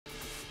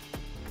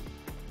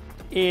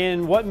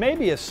In what may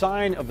be a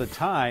sign of the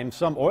time,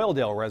 some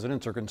Oildale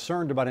residents are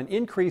concerned about an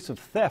increase of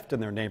theft in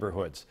their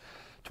neighborhoods.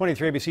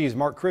 23 ABC's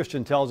Mark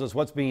Christian tells us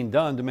what's being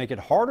done to make it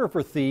harder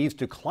for thieves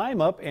to climb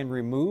up and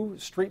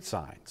remove street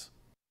signs.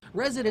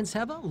 Residents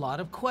have a lot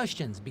of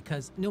questions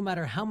because no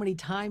matter how many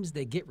times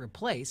they get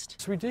replaced,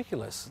 it's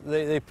ridiculous.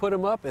 They put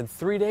them up in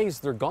 3 days,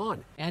 they're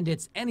gone. And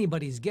it's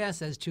anybody's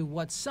guess as to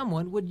what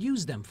someone would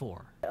use them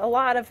for. A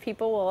lot of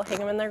people will hang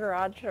them in their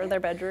garage or their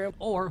bedroom.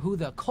 Or who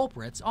the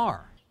culprits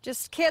are.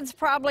 Just kids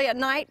probably at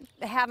night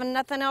having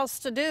nothing else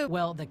to do.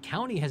 Well, the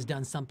county has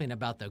done something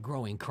about the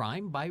growing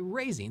crime by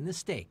raising the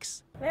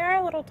stakes. They are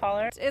a little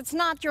taller. It's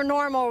not your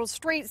normal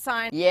street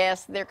sign.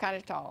 Yes, they're kind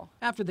of tall.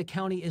 After the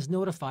county is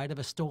notified of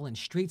a stolen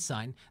street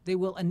sign, they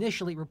will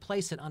initially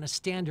replace it on a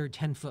standard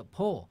 10-foot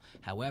pole.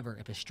 However,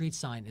 if a street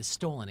sign is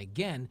stolen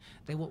again,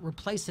 they will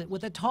replace it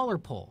with a taller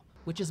pole,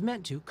 which is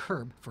meant to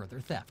curb further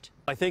theft.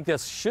 I think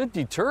that should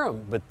deter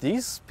them, but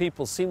these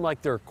people seem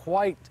like they're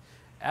quite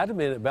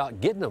adamant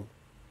about getting them,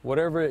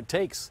 whatever it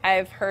takes.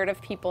 I've heard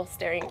of people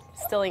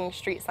stealing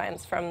street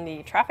signs from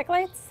the traffic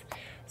lights,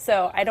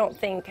 so I don't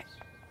think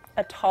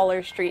a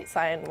taller street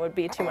sign would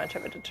be too much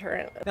of a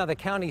deterrent. Now, the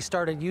county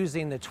started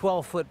using the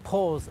 12-foot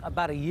poles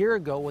about a year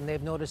ago when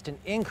they've noticed an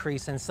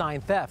increase in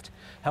sign theft.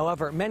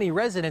 However, many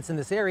residents in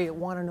this area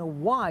want to know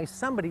why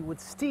somebody would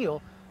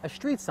steal a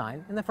street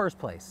sign in the first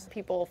place.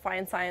 People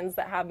find signs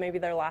that have maybe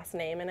their last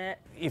name in it.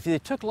 If they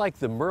took like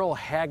the Merle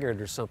Haggard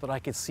or something, I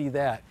could see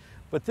that.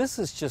 But this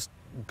is just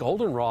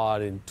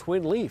Goldenrod and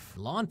Twinleaf.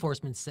 Law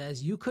enforcement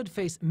says you could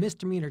face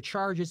misdemeanor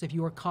charges if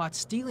you are caught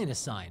stealing a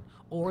sign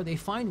or they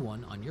find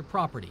one on your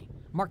property.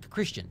 Mark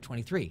Christian,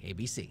 23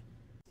 ABC.